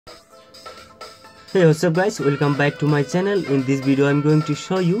Hey, what's up guys, welcome back to my channel. In this video I'm going to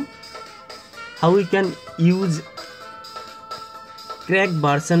show you how we can use cracked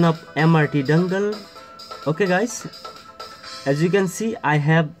version of Mrt dongle. Okay guys, as you can see I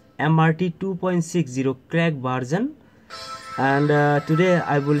have Mrt 2.60 cracked version, and today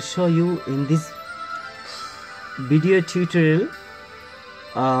I will show you in this video tutorial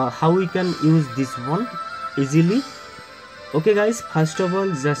how we can use this one easily. Okay guys, first of all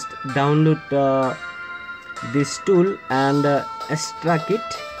just download this tool and extract it.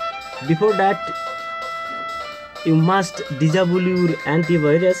 Before that you must disable your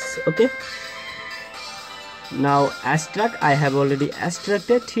antivirus. Okay, now extract, I have already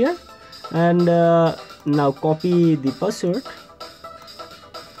extracted here, and now copy the password.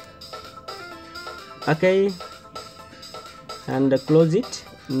 Okay, and close it.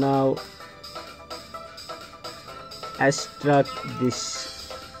 Now extract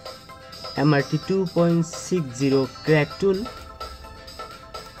this Mrt 2.60 crack tool,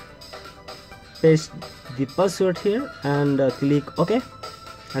 paste the password here and click OK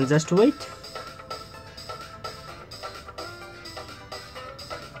and just wait.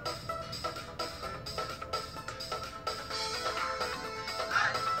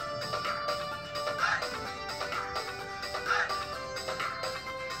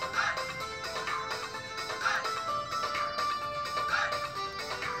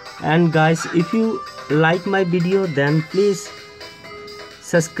 And guys, if you like my video then please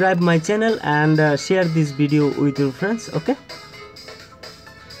subscribe my channel and share this video with your friends. Okay,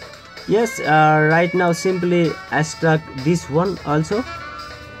 yes, right now simply extract this one also,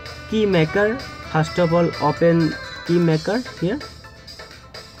 key maker. First of all open key maker here.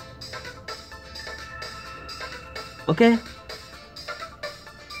 Okay,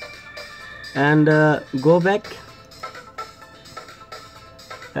 and go back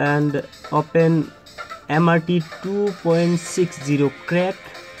and open Mrt 2.60 crack.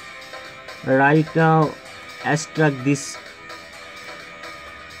 Right now extract this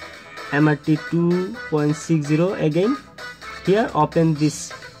Mrt 2.60 again. Here open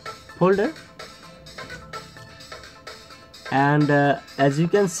this folder, and as you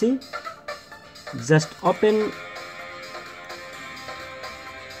can see just open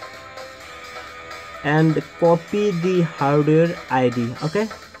and copy the hardware ID. Okay,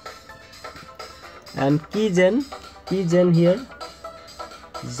 and keygen here,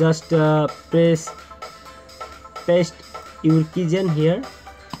 just paste your keygen here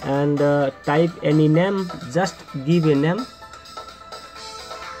and type any name, just give a name,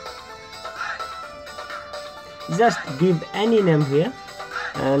 just give any name here,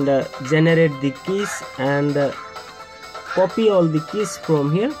 and generate the keys and copy all the keys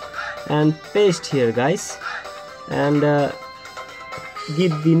from here and paste here guys, and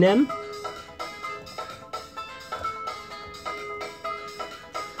give the name.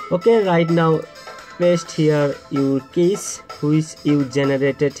 Okay, right now paste here your keys which you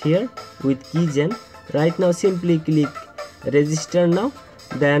generated here with keygen. Right now simply click register now,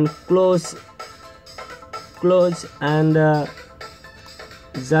 then close and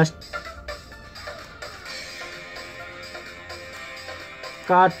just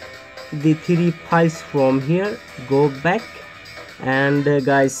cut the 3 files from here, go back and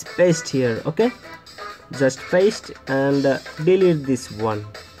guys paste here. Okay, just paste and delete this one.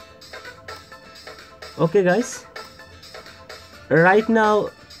 Okay guys, right now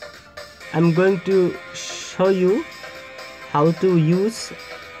I'm going to show you how to use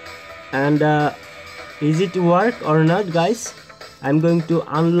and is it work or not guys. I'm going to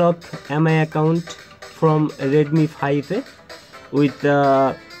unlock MI account from Redmi 5A with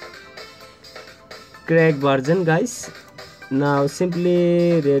crack version guys. Now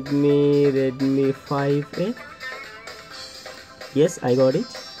simply Redmi 5A, yes, I got it.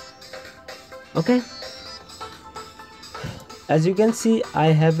 Okay, as you can see I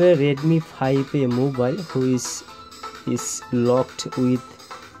have a Redmi 5A mobile who is locked with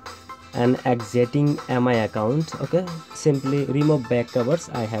an exiting MI account. Okay, simply remove back covers,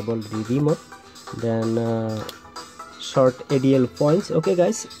 I have already removed, then short ADL points. Okay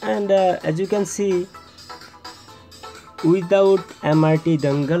guys, and as you can see without Mrt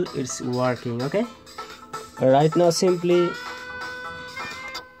dongle it's working. Okay, right now simply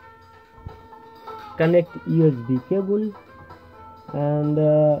connect USB cable and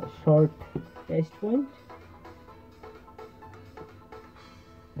short test point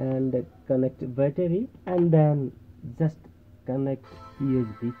and connect battery, and then just connect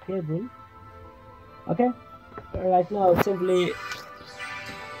USB cable. Okay, right now simply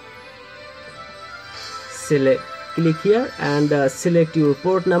click here and select your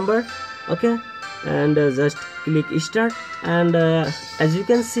port number. Okay, and just click start, and as you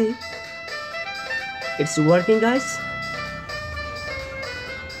can see, it's working, guys.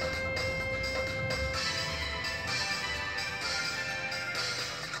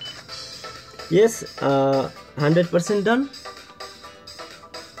 Yes, 100% done.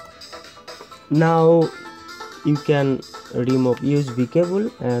 Now you can remove USB cable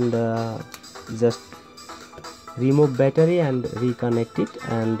and just remove battery and reconnect it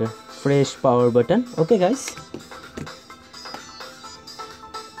and press power button. Okay, guys,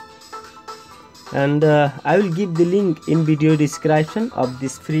 and I will give the link in video description of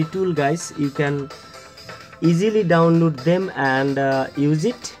this free tool, guys. You can easily download them and use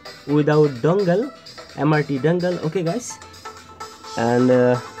it without dongle, Mrt dongle. Okay, guys, and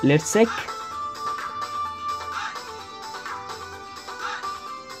let's check.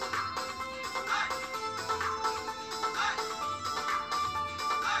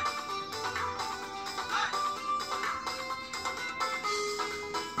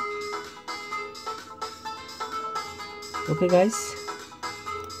 Okay, guys,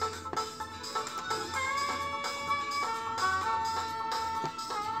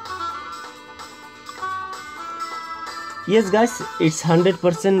 yes, guys, it's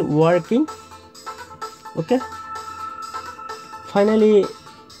 100% working. Okay, finally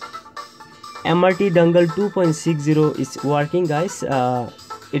Mrt dongle 2.60 is working, guys.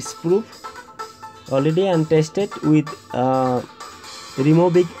 It's proof already and tested with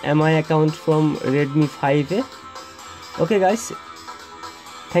removing MI account from Redmi 5A. Okay, guys,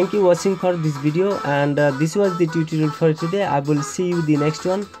 thank you watching for this video, and this was the tutorial for today. I will see you the next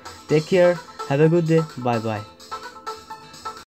one. Take care, have a good day, bye bye.